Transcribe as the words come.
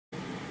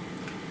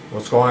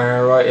What's going on,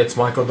 everybody? It's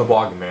Michael the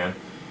Vlogging Man.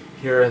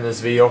 Here in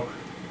this video,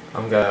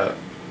 I'm gonna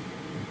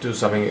do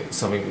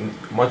something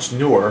much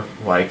newer,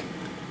 like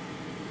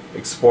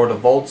explore the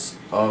vaults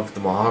of the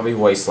Mojave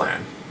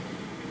Wasteland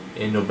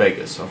in New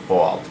Vegas of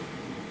Fallout.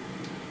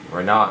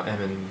 Right now,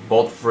 I'm in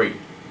Vault 3.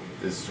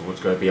 This is what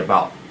it's gonna be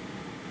about.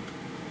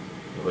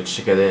 Let's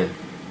check it in.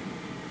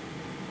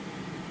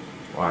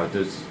 Wow,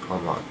 this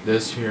unlock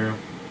this here.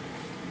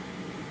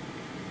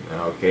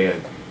 Okay,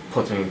 it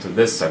puts me into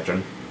this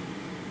section.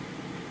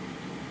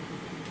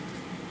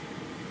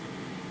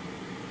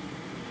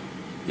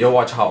 You'll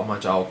watch how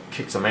much I'll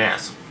kick some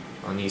ass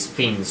on these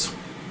fiends.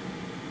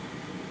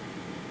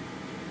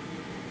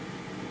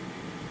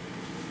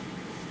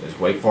 Just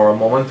wait for a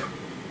moment.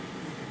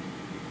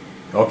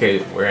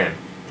 Okay, we're in.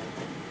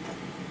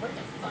 What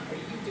the fuck are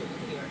you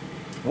doing here?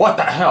 What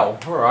the hell?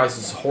 Her eyes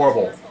is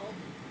horrible.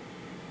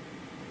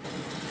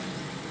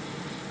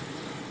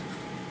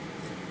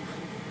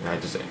 And I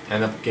just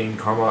end up getting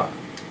karma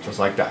just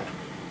like that.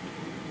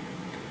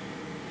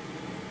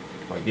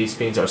 Like these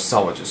fiends are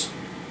salvages.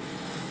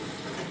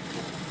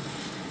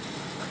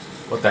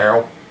 What the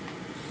hell?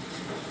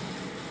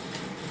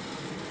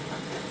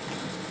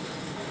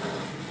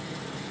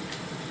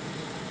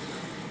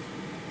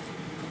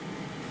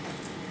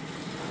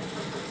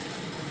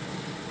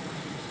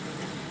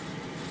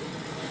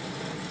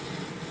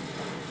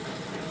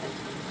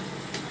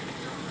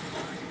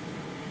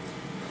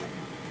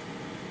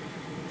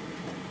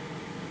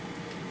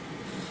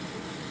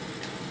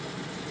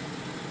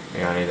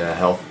 Yeah, I need that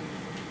health.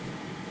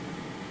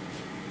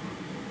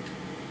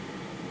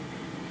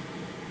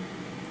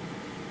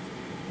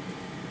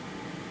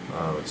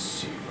 Let's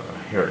see.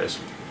 Here it is.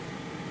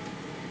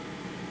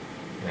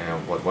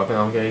 And what weapon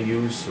I'm gonna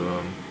use?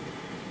 I'm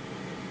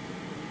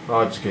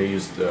just gonna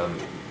use the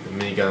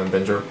minigun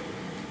Avenger.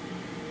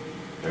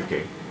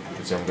 Okay.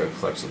 Let's see. I'm gonna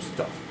collect some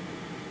stuff.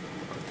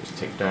 I'll just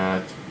take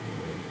that.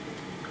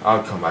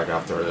 I'll come back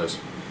after this.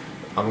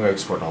 I'm gonna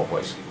explore the whole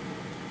place.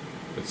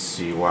 Let's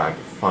see what I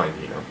can find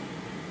here.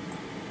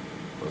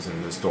 What's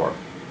in this door?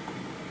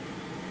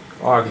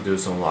 Or I could do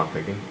some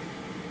lockpicking.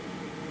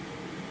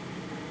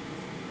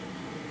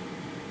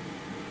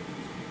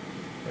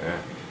 Yeah.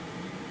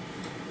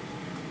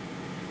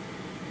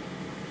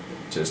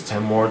 Just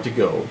 10 more to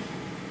go.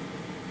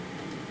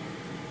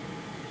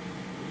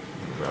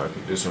 I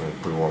could do some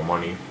pretty more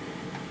money.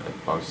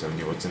 That box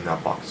 70. What's in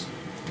that box?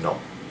 No.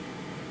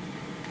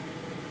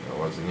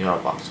 What's in the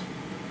other box?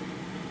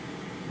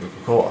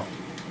 Coca-Cola.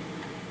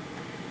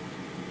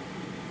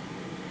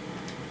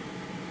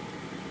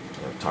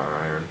 Tire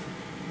iron.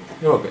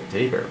 You look at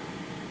teddy bear.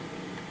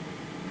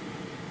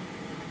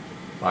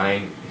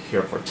 Buying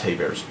here for teddy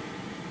bears.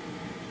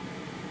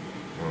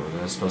 Oh,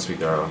 this must be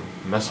their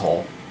mess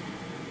hall.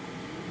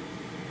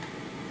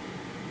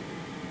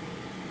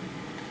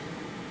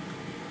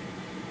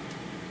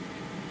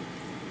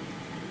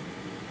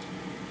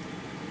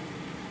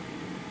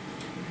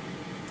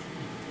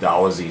 That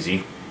was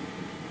easy.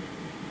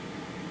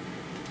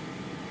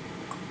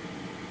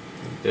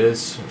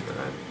 This and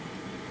that.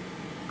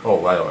 Oh,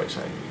 by the way,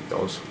 so I need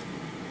those.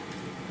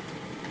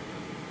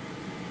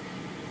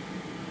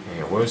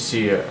 And we'll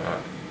see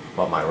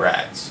about my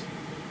rats.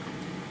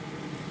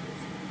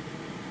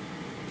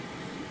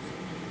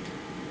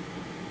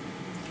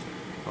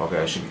 Okay,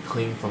 I should be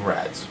clean from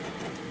rats.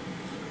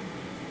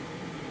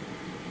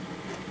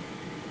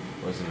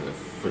 What's in the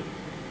fridge?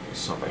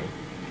 Something.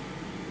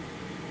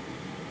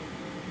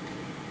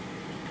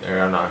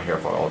 They're not here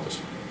for all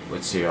this.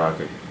 Let's see if I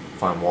could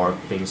find more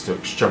things to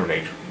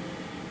exterminate.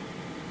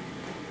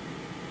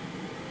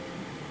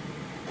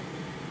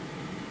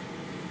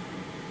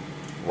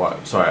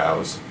 What? Sorry, I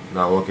was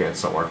not looking at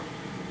somewhere.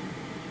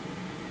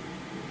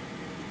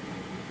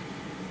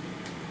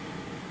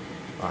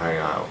 Oh, hang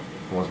on.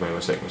 Almost made a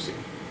mistake. Let's see.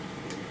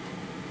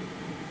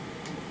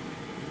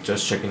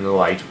 Just checking the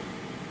light.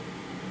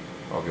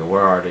 Okay,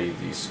 where are they?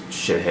 These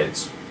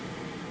shitheads.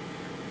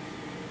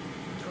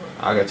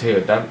 I gotta tell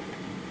you,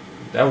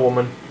 that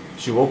woman,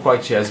 she looked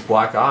like she has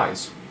black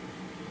eyes.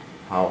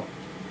 How?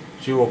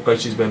 She looked like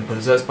she's been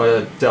possessed by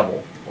a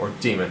devil or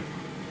demon.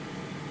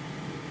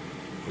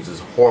 Which is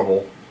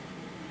horrible.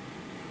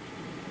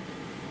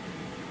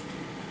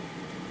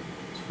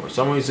 For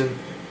some reason,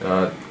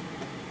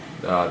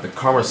 the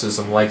karma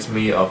system likes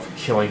me of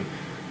killing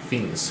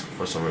fiends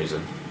for some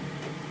reason.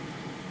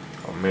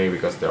 Or maybe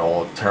because they're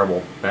all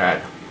terrible,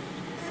 bad.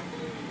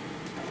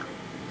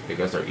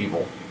 Because they're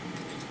evil.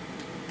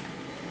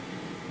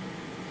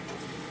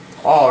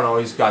 Oh no,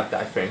 he's got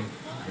that thing.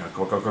 Yeah,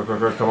 go,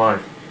 come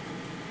on.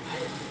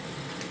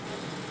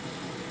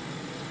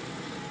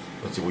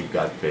 Let's see what you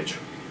got, bitch.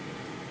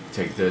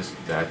 Take this,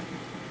 that.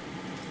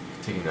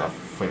 Taking that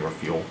flamer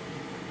fuel.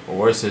 Well,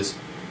 where's his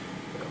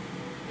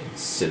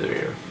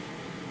incinerator?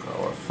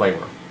 Or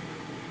flamer.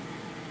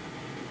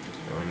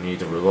 And we need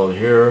to reload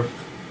here.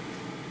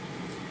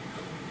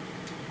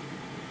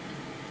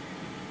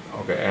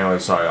 Okay, anyway,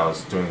 sorry, I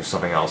was doing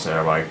something else there,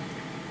 everybody.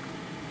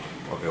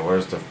 Okay,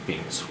 where's the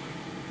fiends?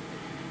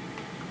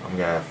 I'm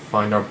gonna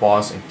find our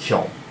boss and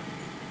kill him.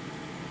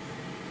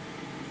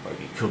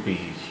 could be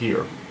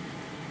here.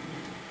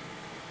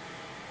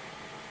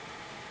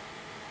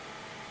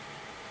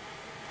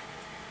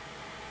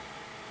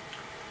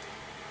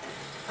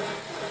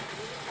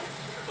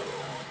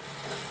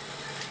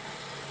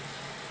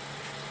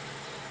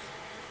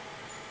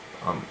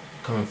 I'm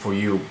coming for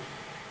you.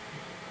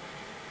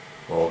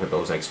 Well, look at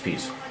those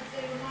XPs.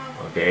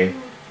 Okay,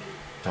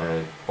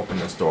 time to open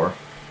this door.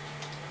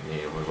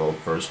 Need to reload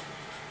first.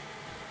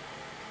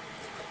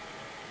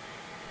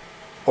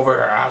 Over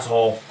here,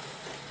 asshole!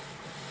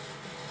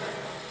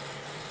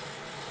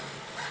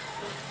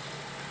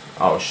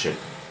 Oh shit.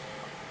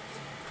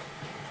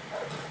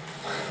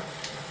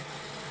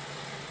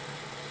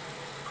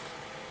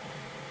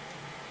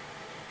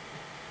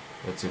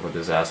 Let's see what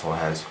this asshole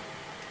has.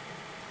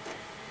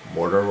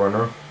 Mortar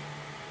runner,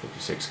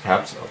 56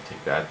 caps, I'll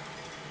take that.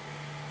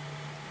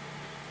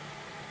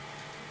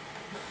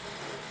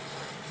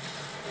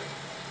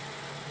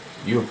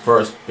 You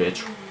first,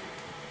 bitch.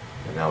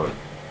 And now we'll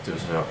do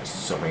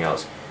something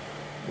else.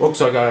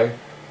 Looks like I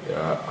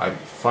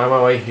find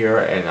my way here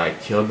and I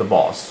killed the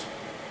boss.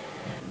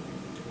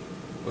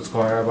 What's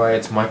going on, everybody?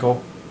 It's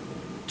Michael.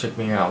 Check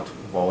me out.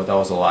 Well, that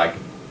was a lag.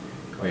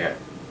 Oh yeah.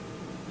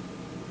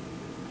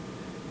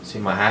 See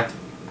my hat?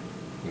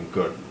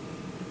 Good.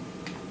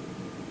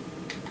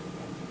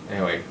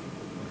 Anyway,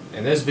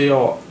 in this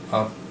video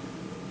of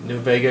New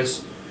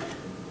Vegas,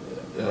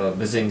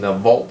 visiting the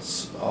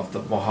vaults of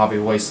the Mojave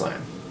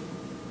Wasteland,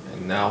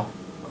 and now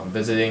I'm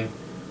visiting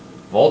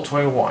Vault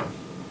 21.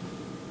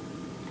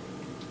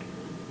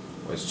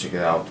 Let's check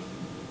it out.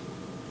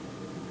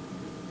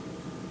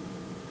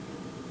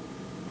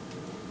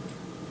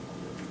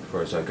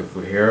 First, I go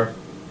through here.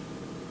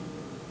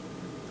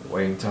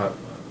 Waiting time.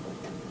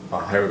 Oh,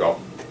 here we go.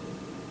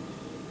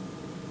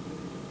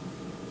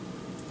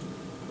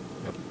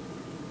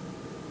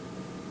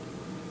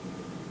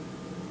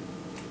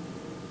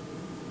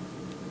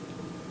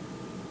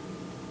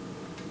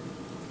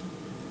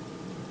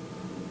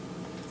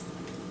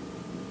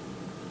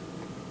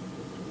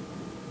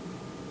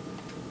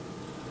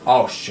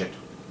 Oh shit.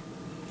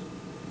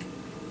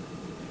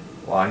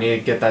 Well, I need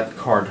to get that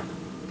card.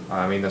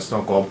 I mean the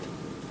snow globe.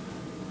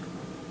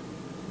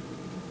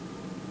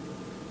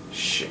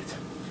 Shit.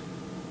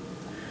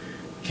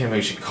 Can't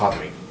believe she caught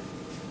me.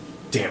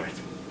 Damn it.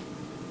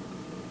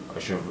 I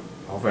should.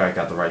 Hopefully I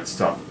got the right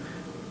stuff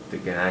to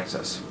get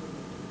access.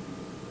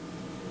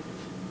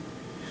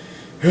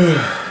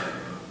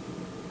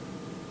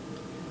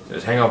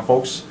 Just hang on,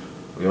 folks.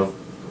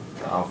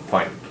 I'll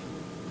find it.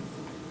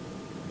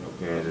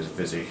 Okay, just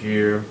visit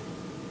here.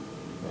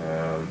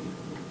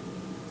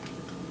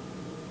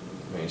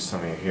 Maybe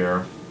something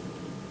here.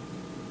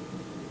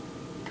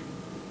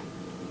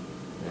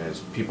 There's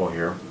people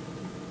here.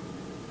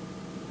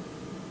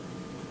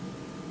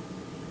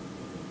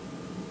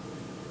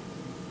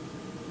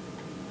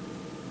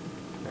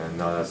 And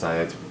no, that's not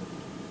it.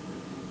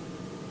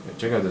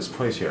 Check out this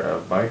place here,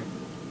 everybody.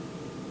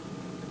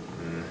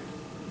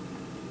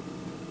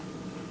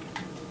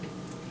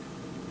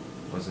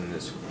 Wasn't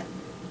this?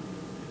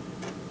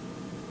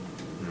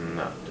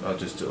 No, I'll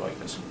just do it like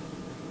this.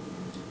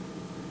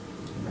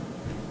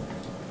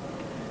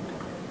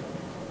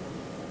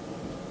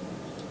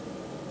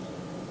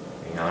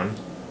 Hang on.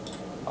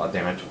 Oh,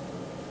 damn it.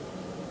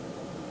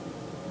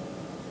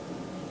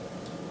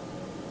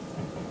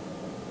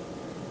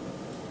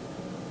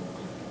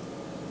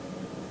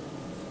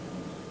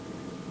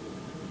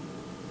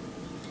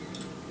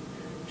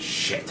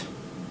 Shit.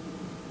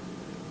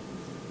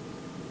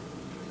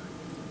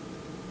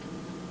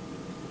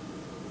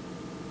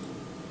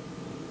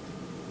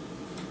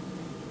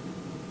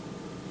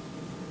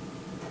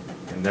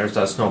 And there's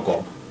that snow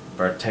globe.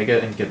 Better take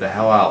it and get the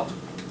hell out.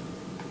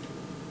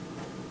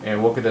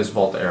 And look at this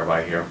vault air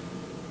right here.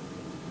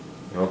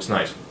 It looks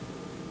nice.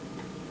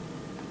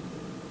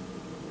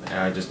 And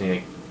I just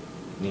need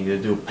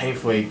to do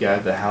painfully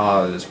get the hell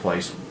out of this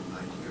place.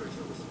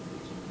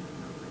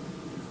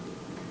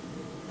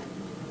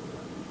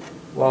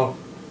 Well,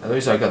 at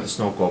least I got the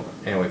snow globe.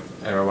 Anyway,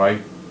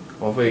 everybody,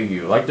 hopefully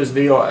you like this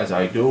video as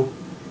I do.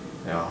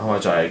 You know how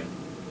much I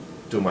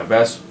do my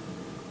best.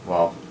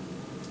 Well,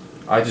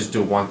 I just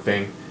do one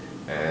thing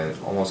and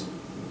almost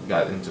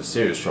got into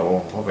serious trouble.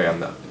 Hopefully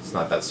it's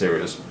not that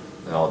serious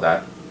and all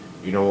that.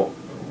 You know,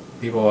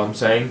 people, what I'm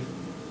saying?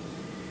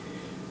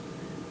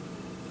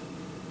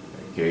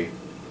 Okay.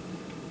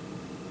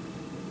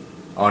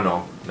 Oh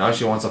no, now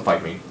she wants to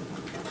fight me.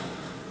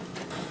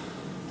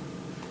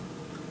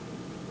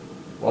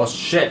 Well,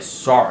 shit,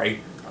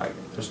 sorry.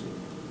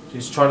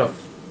 She's trying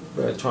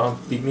to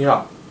beat me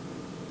up.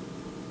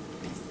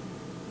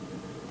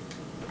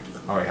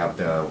 I already have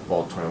the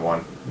Vault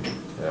 21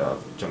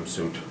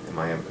 jumpsuit in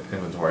my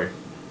inventory.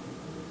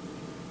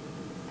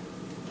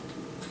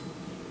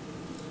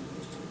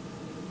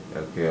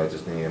 Okay, I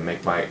just need to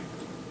make my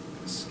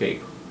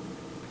escape.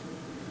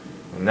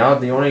 And now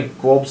the only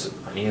globes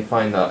I need to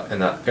find in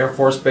the Air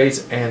Force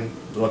Base and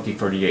Lucky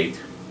 38.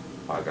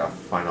 I gotta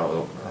find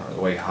out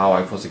the way how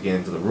I'm supposed to get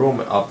into the room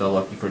of the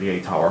Lucky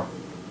 38 tower.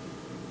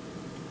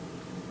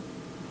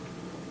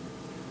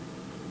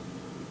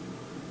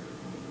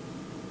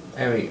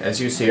 Anyway, as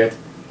you see it,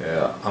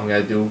 I'm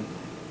gonna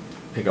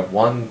pick up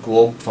one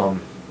globe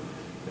from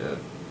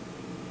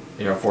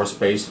Air Force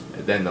Base,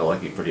 and then the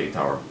Lucky 38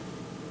 Tower.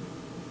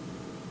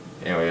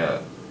 Anyway,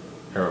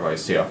 everybody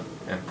see ya,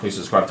 and please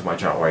subscribe to my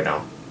channel right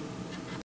now.